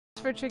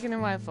for chicken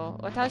and waffle.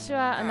 Watashi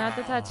wa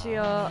anata tachi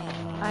o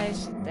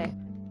aishite.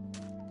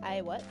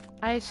 What?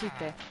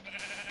 Aishite.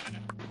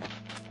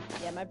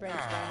 Yeah, my brain's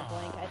drawing a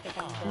blank. I think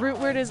I'm Root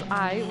word is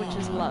I, which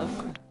is love.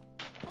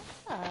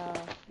 Oh.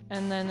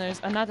 And then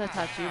there's anata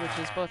tachi, which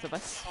is both of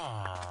us.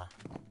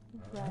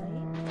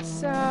 Right.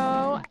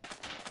 So,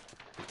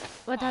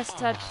 watashi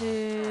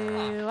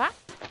tachi wa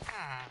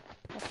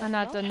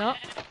anata no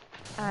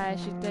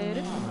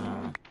aishiteru.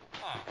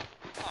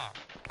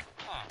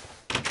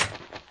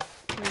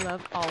 We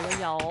love all of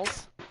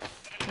y'alls.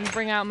 We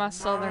bring out my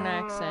southern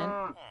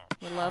accent.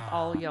 We love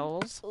all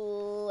y'alls.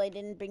 Oh, I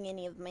didn't bring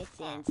any of my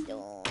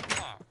sandstone.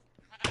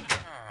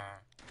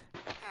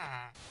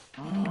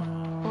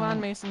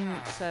 Juan Mason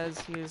says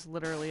he is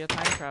literally a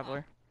time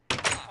traveler.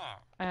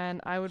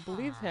 And I would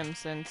believe him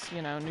since,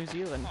 you know, New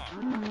Zealand.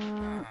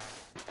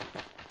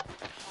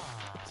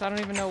 So I don't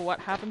even know what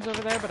happens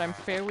over there, but I'm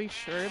fairly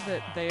sure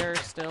that they are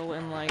still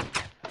in, like,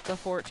 the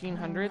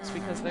 1400s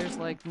because there's,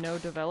 like, no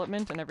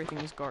development and everything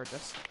is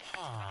gorgeous.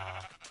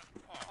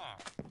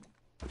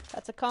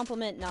 That's a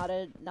compliment, not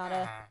a...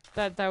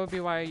 That would be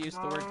why I used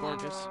the word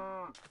gorgeous.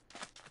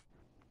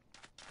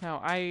 No,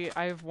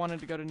 I've wanted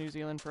to go to New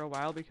Zealand for a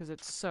while because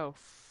it's so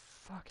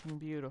fucking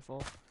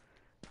beautiful.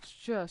 It's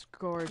just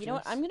gorgeous. You know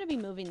what? I'm gonna be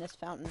moving this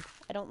fountain.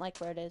 I don't like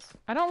where it is.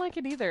 I don't like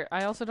it either.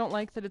 I also don't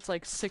like that it's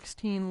like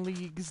 16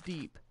 leagues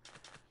deep.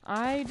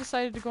 I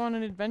decided to go on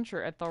an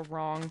adventure at the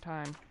wrong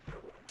time.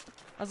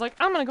 I was like,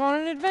 I'm gonna go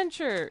on an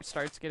adventure!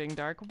 Starts getting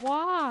dark.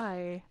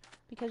 Why?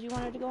 Because you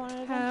wanted to go on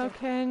an adventure. How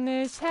can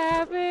this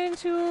happen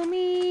to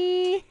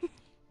me?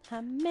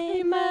 I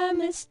Made my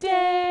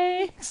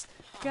mistakes.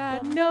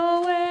 Got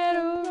nowhere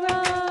to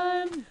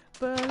run.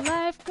 But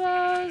life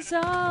goes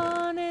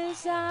on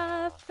as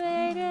I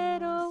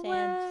faded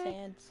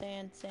away.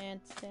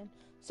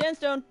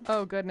 Sandstone!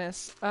 Oh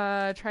goodness.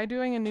 Try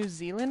doing a New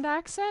Zealand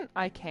accent?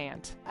 I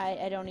can't.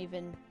 I don't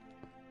even...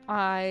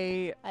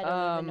 I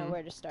don't even know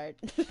where to start.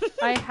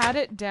 I had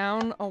it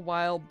down a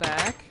while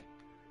back.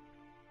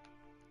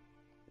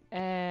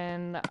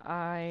 And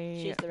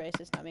She's the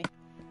racist, not me.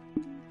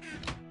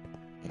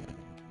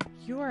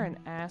 You are an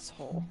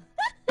asshole.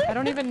 I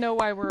don't even know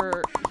why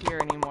we're here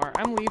anymore.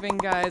 I'm leaving,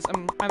 guys.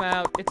 I'm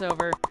out. It's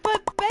over.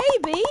 But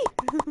baby!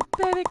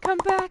 Baby, come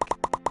back.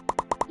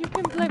 You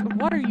can play.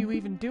 What are you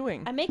even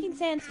doing? I'm making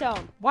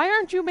sandstone. Why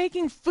aren't you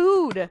making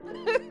food?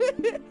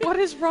 What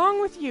is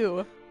wrong with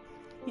you?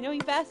 You know,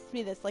 you've asked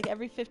me this like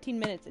every 15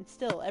 minutes, and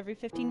still, every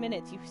 15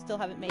 minutes, you still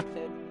haven't made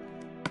food.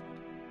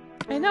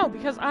 I know,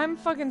 because I'm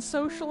fucking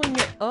socialing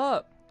it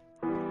up.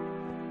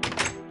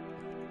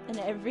 And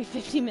every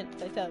 15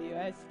 minutes I tell you,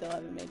 I still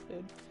haven't made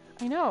food.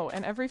 I know,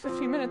 and every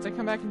 15 minutes I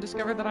come back and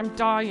discover that I'm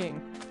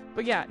dying.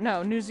 But yeah,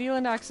 no, New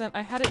Zealand accent,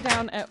 I had it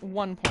down at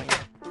one point.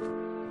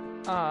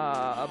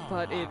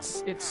 But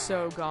it's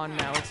so gone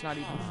now, it's not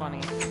even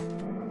funny.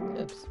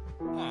 Oops.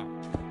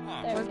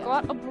 I've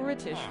got a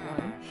British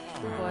one,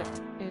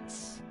 but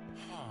it's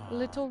a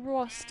little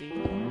rusty.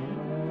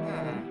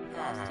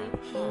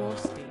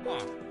 Rusty.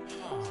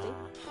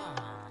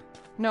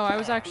 No, I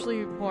was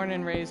actually born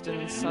and raised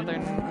in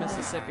southern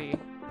Mississippi.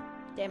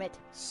 Damn it.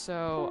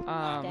 So,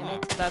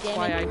 That's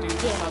why I do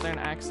the southern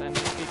accent,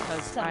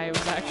 because I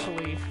was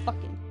actually...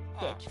 Fucking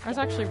bitch. I was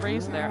actually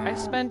raised there. I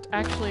spent,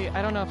 actually,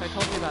 I don't know if I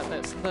told you about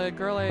this, the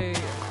girl I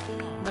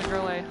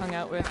hung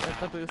out with at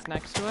the booth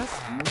next to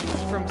us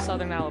is from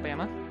southern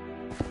Alabama.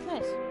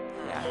 Nice.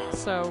 Yeah,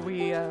 so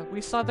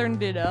we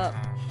southerned it up.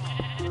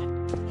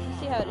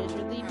 See how it is,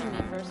 you're leaving me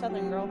for a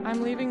southern girl.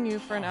 I'm leaving you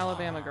for an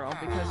Alabama girl,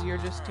 because you're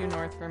just too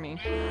north for me.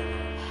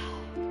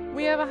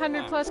 We have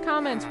 100+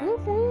 comments.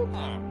 Whoop whoop.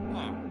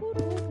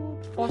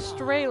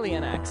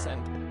 Australian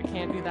accent. I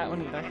can't do that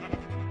one either.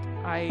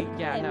 I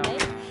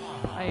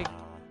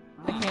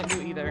can't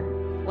do either.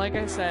 Like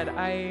I said,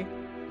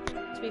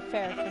 To be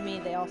fair, for me,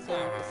 they all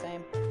sound the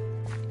same.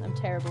 I'm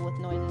terrible with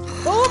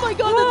noises. Oh my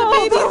god,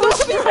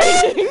 that's a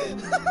baby!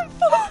 I'm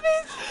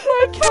fucking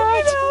My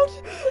cat!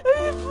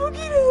 I'm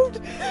fucking out!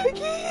 I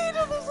can't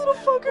handle this little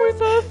fucker!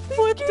 With a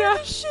foot They down. scared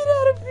the shit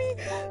out of me!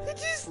 It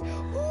just...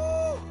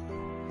 Oh!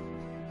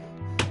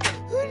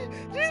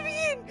 Let me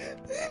in!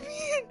 Let me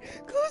in!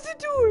 Close the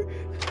door!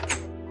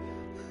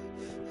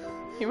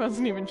 He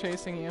wasn't even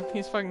chasing you.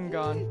 He's fucking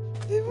gone.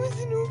 It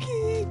wasn't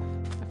okay.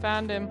 I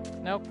found him.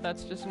 Nope,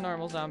 that's just a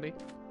normal zombie.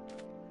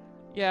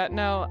 Yeah,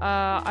 no,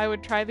 I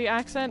would try the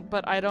accent,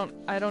 but I don't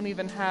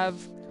even have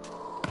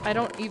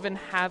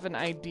an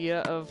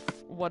idea of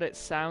what it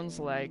sounds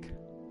like.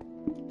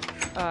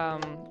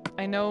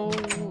 I know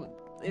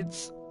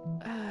it's...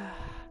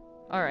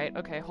 Alright,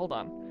 okay, hold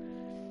on.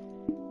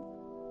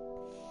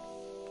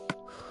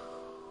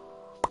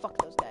 Fuck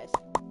those guys.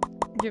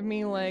 Give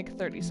me like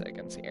 30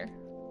 seconds here.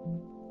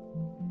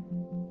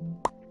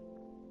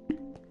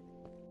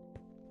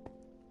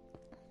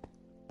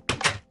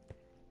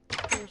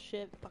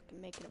 Bullshit,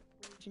 fucking making a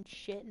and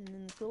shit, and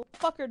then this little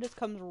fucker just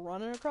comes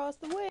running across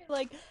the way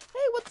like,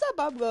 hey, what's up?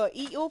 I'm gonna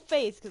eat your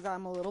face because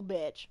I'm a little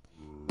bitch.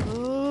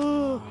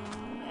 Oh,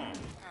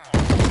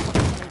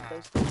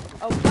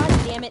 god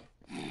damn it.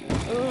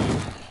 Ugh.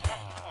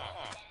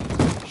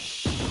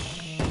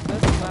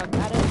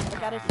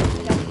 gotta save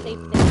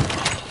things.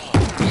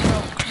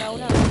 No.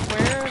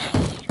 Where?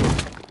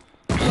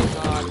 Oh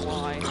God,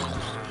 why?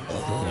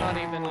 Not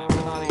even.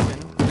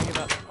 Bring it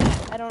up.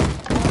 I don't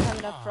have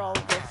enough for all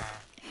of this.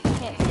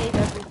 Can't save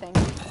everything.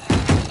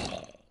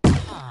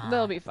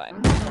 They'll be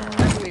fine.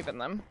 I believe in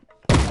them.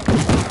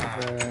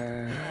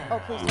 Oh,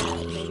 please don't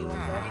have a baby one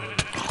there.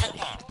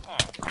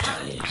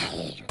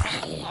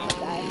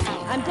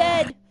 I'm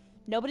dead!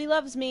 Nobody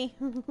loves me.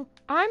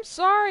 I'm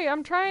sorry,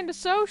 I'm trying to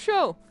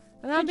social.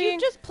 And Could you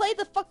just play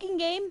the fucking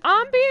game?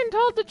 I'm being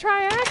told to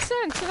try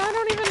accents, and I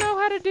don't even know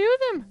how to do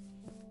them.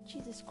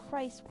 Jesus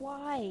Christ,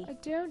 why? I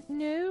don't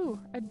know.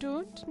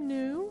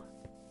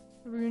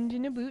 Ruined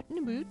in a boot.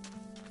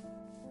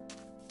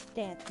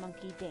 Dance,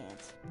 monkey,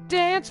 dance.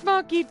 Dance,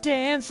 monkey,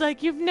 dance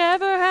like you've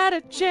never had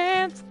a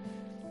chance.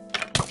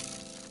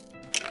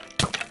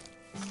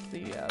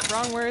 The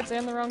wrong words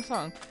and the wrong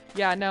song.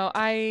 Yeah, no,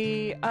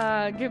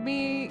 give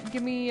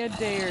me a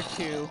day or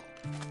two.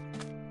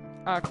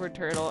 Awkward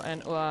Turtle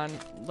and Uan,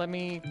 let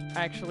me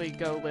actually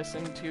go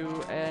listen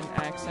to an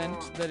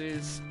accent that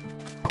is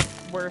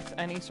worth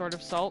any sort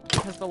of salt,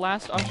 because the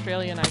last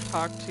Australian I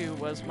talked to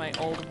was my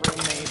old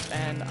roommate,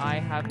 and I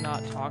have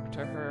not talked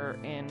to her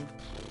in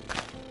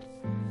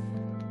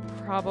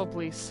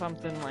probably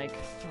something like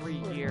 3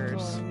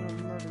 years. I'm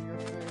gonna murder your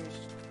face.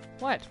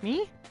 What,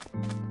 me?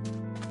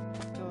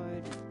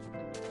 Good.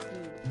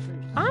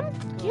 I'm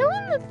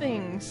killing the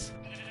things!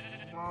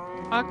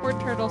 Awkward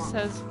Turtle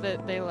says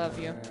that they love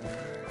you.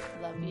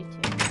 Love you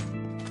too.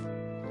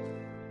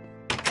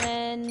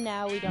 And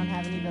now we don't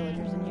have any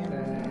villagers in here.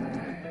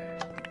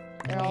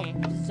 They're all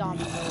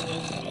zombie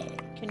villagers.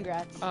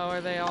 Congrats. Oh,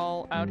 are they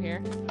all out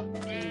here?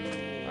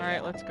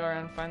 Alright, let's go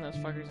around and find those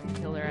fuckers and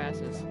kill their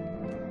asses.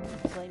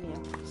 Blame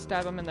you.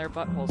 Stab them in their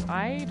buttholes.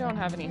 I don't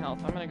have any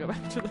health. I'm gonna go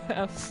back to the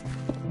house.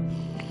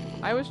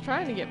 I was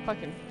trying to get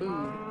fucking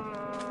food.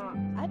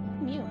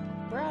 I'm mute.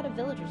 We're out of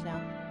villagers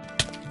now.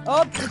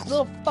 Oh, this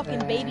little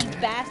fucking baby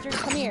bastard.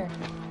 Come here.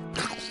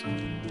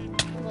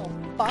 Little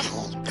fuck.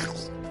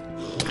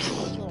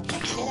 Little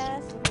shit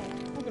ass.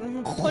 I'm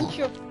gonna punch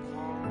your.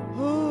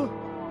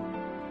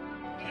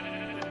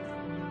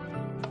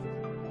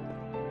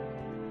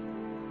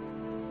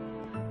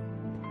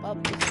 Well,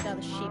 this is now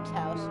the sheep's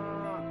house.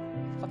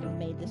 Fucking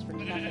made this for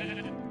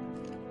nothing.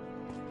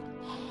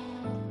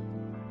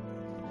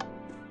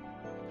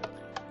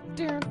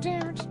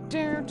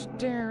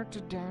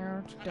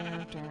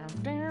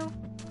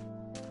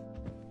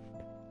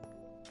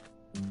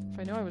 If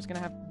I knew I was gonna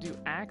have to do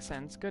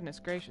accents, goodness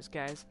gracious,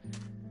 guys,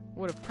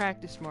 would have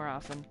practiced more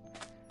often.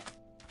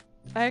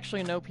 I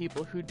actually know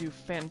people who do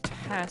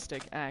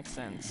fantastic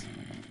accents,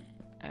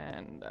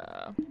 and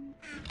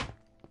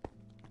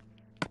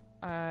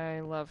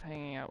I love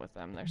hanging out with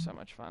them. They're so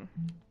much fun.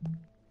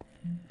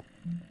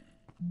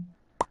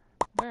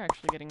 They're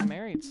actually getting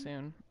married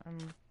soon. I'm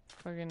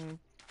fucking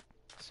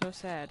so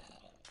sad,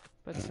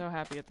 but so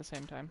happy at the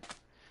same time.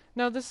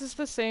 No, this is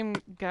the same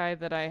guy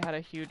that I had a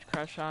huge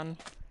crush on,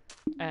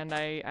 and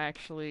I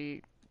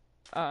actually,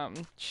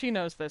 she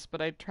knows this,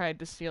 but I tried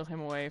to steal him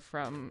away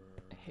from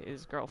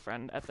his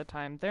girlfriend at the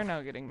time. They're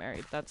now getting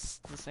married. That's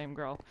the same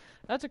girl.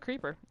 That's a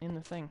creeper in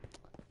the thing.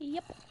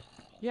 Yep.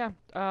 Yeah,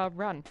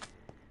 run.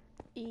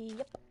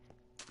 Yep.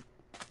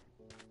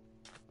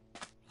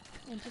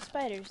 Into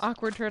spiders.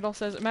 Awkward Turtle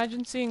says,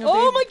 imagine seeing a Oh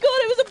baby- my god,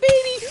 it was a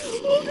baby!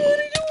 Oh god,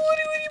 I don't want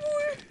it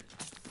anymore!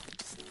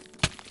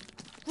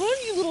 Run,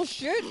 you little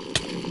shit!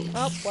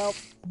 Oh, well,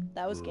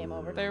 that was game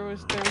over. There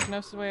was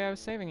no way I was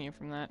saving you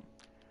from that.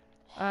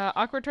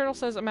 Awkward Turtle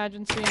says,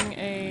 imagine seeing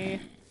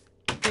a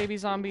baby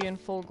zombie in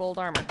full gold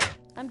armor.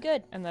 I'm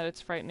good. And that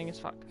it's frightening as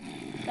fuck.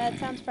 That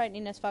sounds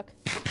frightening as fuck.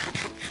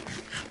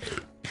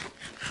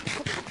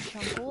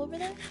 Jungle over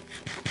there?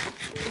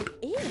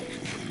 It is.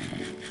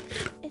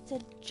 It's a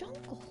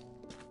jungle.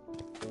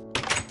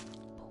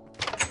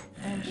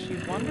 And she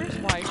wonders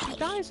why she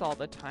dies all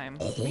the time.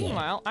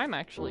 Meanwhile, I'm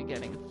actually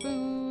getting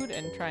food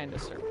and trying to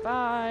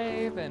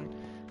survive and,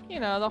 you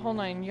know, the whole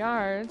 9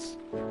 yards.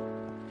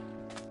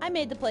 I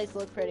made the place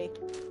look pretty.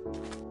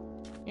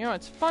 You know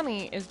what's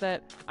funny is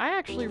that I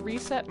actually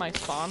reset my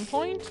spawn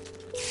point,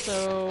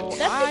 so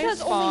That's because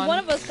spawn... only one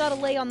of us got to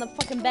lay on the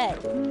fucking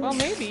bed. Well,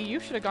 maybe you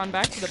should have gone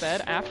back to the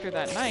bed after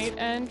that night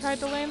and tried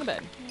to lay in the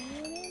bed.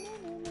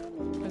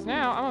 Because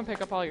now I'm gonna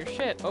pick up all your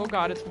shit. Oh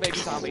god, it's the baby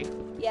zombie.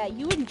 Yeah,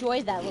 you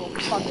enjoyed that little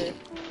fucker.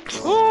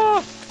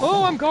 Oh!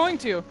 Oh, I'm going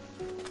to!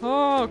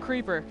 Oh,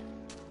 creeper.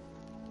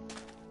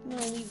 I'm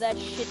gonna leave that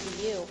shit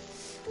to you.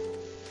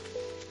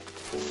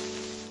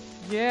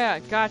 Yeah,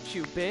 got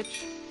you,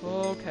 bitch.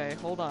 Okay,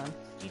 hold on.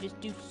 You just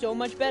do so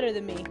much better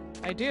than me.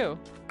 I do.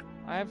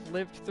 I've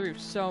lived through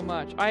so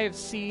much. I have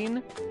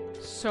seen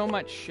so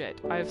much shit.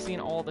 I have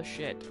seen all the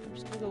shit. I'm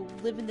just gonna go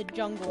live in the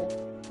jungle.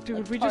 Dude,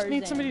 like we just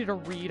need Tarzan. somebody to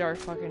read our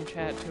fucking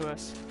chat to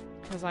us.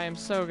 Because I am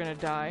so gonna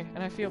die.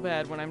 And I feel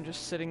bad when I'm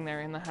just sitting there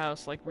in the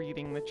house, like,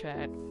 reading the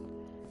chat.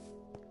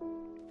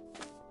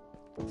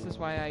 This is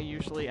why I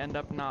usually end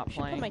up not Put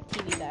playing. my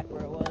TV back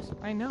where it was.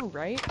 I know,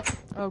 right?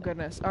 Oh,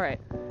 goodness. Alright.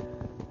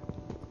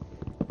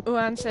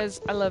 Uan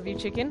says, I love you,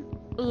 chicken.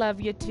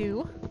 Love you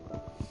too.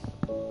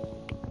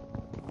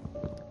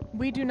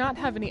 We do not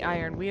have any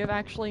iron. We have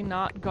actually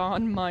not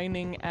gone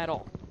mining at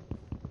all.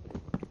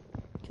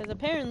 Because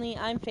apparently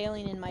I'm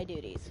failing in my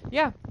duties.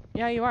 Yeah,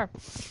 you are.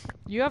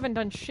 You haven't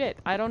done shit.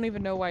 I don't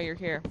even know why you're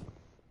here.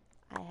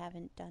 I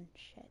haven't done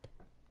shit.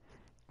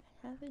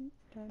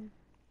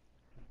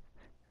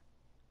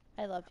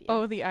 I love you.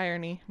 Oh, the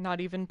irony.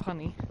 Not even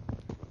punny.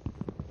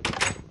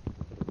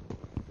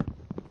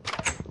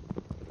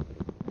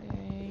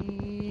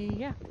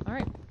 Yeah,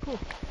 alright, cool.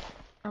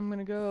 I'm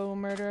gonna go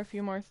murder a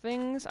few more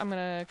things. I'm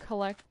gonna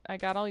collect. I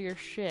got all your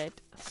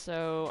shit,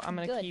 so I'm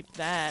gonna Good. keep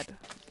that.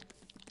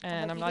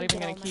 And I'm you not do even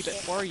get gonna all my keep it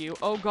shit. for you.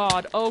 Oh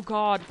god,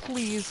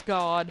 please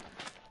god.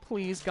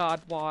 Please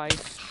god, why?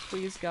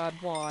 Please god,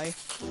 why?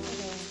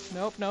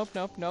 Nope, nope,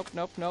 nope, nope,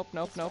 nope, nope,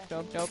 nope, nope,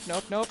 nope, nope,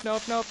 nope, nope,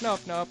 nope, nope, nope,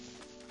 nope.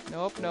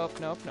 Nope, nope,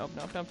 nope, nope, nope,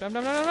 nope, nope, nope,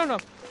 nope, nope,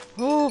 nope.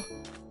 Oh,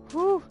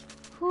 whew,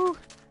 whew,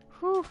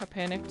 whew. I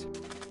panicked.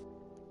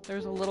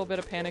 There's a little bit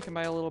of panic, and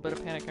by a little bit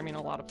of panic, I mean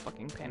a lot of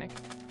fucking panic.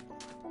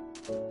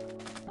 I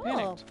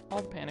panicked.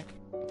 All the panic.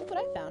 Look what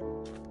I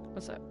found.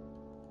 What's that?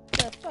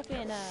 The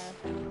fucking,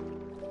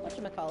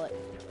 whatchamacallit.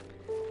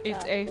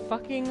 It's a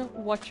fucking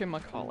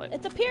whatchamacallit.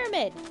 It's a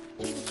pyramid!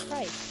 Jesus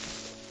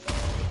Christ.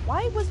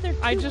 Why was there two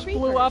I just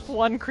creepers? blew up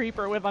one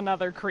creeper with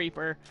another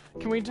creeper.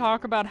 Can we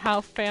talk about how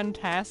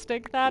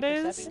fantastic that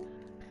is?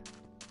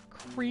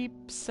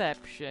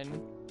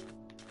 Creepception.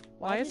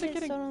 Why is it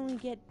getting... suddenly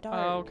get dark?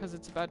 Oh, because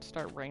it's about to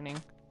start raining.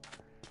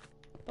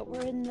 But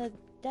we're in the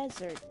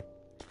desert.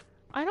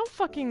 I don't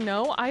fucking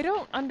know. I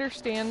don't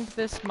understand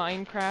this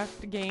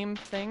Minecraft game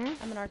thing.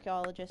 I'm an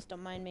archaeologist,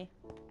 don't mind me.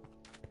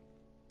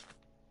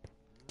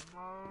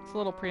 It's a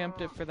little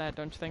preemptive for that,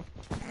 don't you think?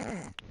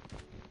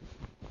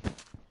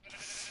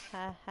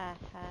 Ha ha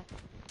ha.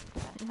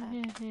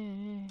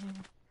 Okay,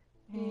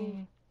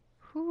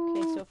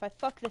 Okay, so if I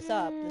fuck this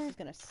up, this is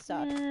gonna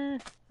suck.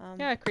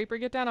 Yeah, creeper,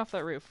 get down off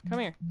that roof. Come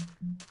here.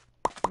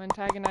 I'm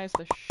antagonize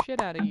the shit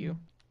out of you.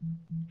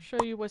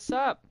 Show you what's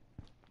up.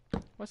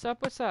 What's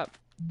up, what's up?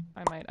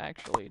 I might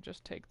actually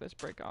just take this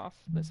brick off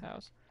this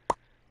house.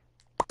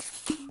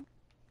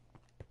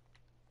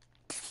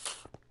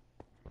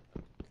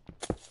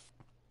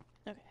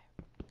 Okay.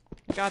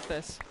 Got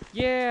this.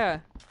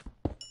 Yeah!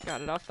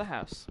 Got it off the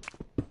house.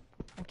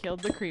 I killed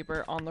the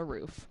creeper on the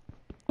roof.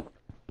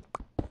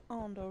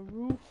 On the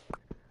roof.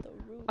 The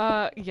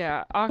roof.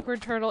 Yeah.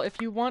 Awkward Turtle,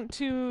 if you want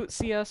to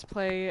see us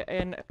play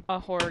in a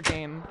horror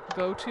game,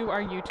 go to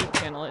our YouTube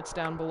channel. It's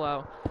down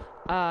below.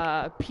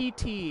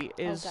 PT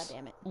is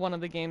one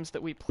of the games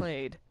that we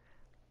played.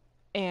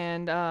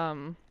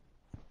 And,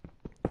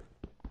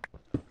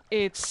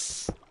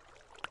 it's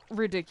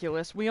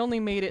ridiculous. We only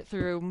made it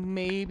through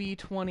maybe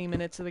 20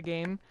 minutes of the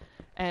game,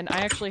 and I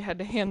actually had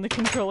to hand the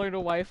controller to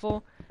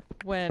Weifel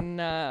when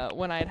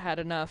I'd had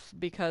enough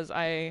because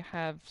I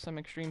have some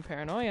extreme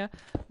paranoia.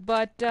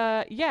 But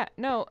yeah,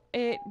 no,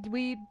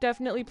 we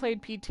definitely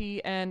played PT,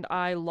 and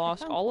I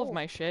lost all of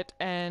my shit,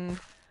 and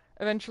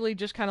eventually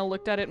just kind of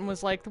looked at it and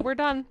was like, we're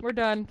done, we're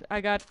done.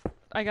 I got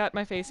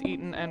my face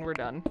eaten, and we're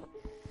done.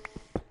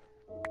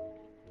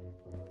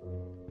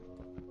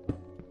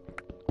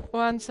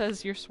 Juan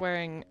says your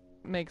swearing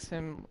makes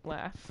him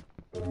laugh.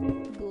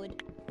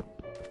 Good.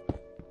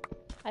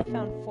 I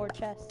found 4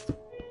 chests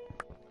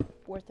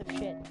worth of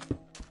shit.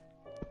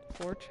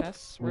 4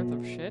 chests worth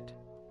of shit?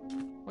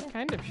 What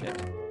kind of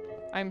shit?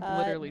 I'm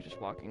literally just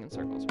walking in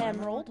circles. Why am I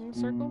Emerald. walking in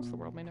circles? The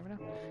world may never know.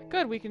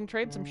 Good, we can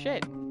trade some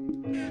shit.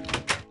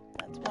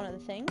 That's one of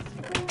the things.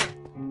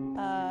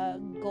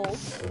 Gold.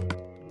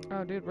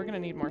 Oh, dude, we're gonna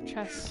need more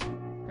chests.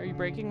 Are you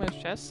breaking those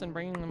chests and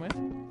bringing them with?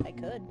 I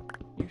could.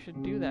 You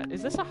should do that.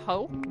 Is this a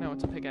hoe? No,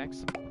 it's a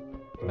pickaxe. I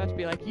was about to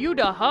be like, you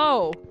da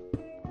hoe!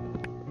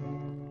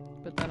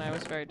 But then I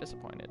was very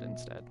disappointed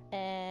instead.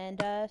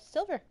 And,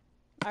 silver.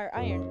 Or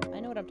iron. I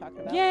know what I'm talking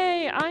about.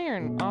 Yay,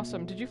 iron!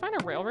 Awesome. Did you find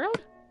a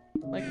railroad?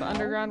 Like the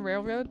underground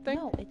railroad thing?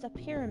 No, it's a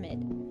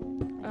pyramid.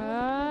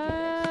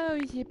 Oh,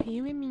 it's a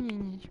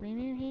pyramid.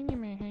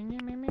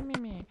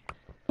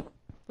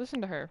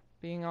 Listen to her,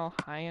 being all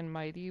high and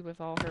mighty with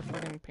all her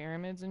fucking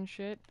pyramids and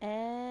shit.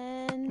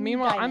 And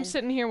meanwhile, diamond. I'm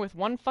sitting here with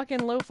one fucking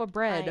loaf of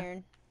bread.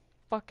 Iron.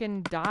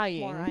 Fucking dying.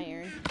 More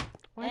iron.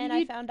 Why and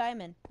I found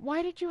diamond.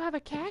 Why did you have a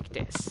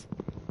cactus?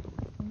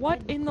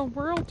 What in the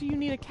world do you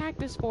need a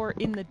cactus for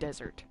in the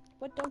desert?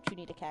 What don't you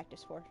need a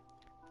cactus for?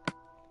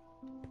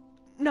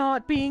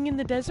 Not being in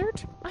the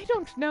desert? I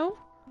don't know.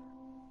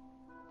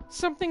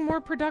 Something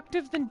more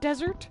productive than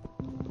desert?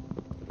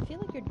 I feel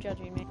like you're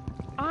judging me.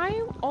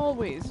 I'm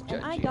always judging.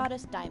 And I got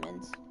us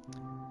diamonds.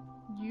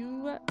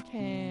 You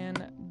can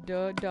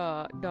deal with it.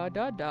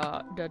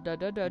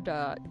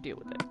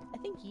 I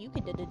think you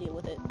can deal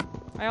with it.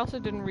 I also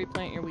didn't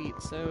replant your wheat,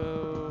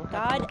 so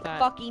God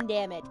fucking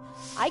damn it.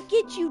 I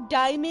get you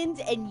diamonds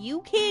and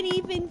you can't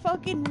even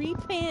fucking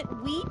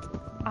replant wheat?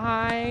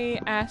 I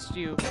asked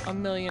you a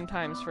million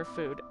times for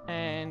food,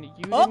 and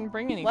you didn't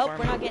bring any for me. Well,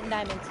 we're not getting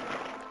diamonds.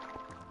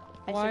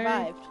 I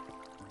survived.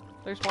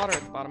 There's water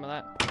at the bottom of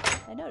that.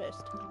 I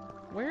noticed.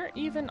 Where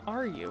even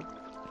are you?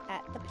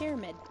 at the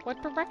pyramid.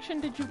 What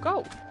direction did you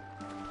go?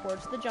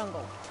 Towards the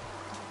jungle.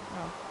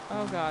 Oh.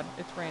 Oh god,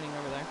 it's raining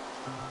over there.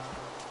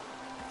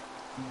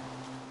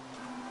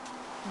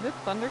 Is it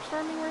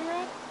thunderstorming where you're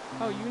at?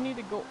 Oh, you need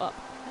to go up.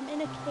 I'm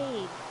in a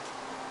cave.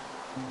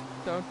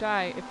 Don't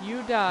die. If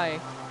you die,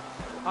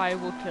 I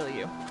will kill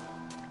you.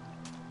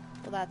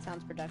 Well, that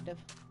sounds productive.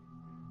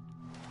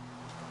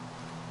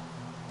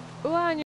 Ooh,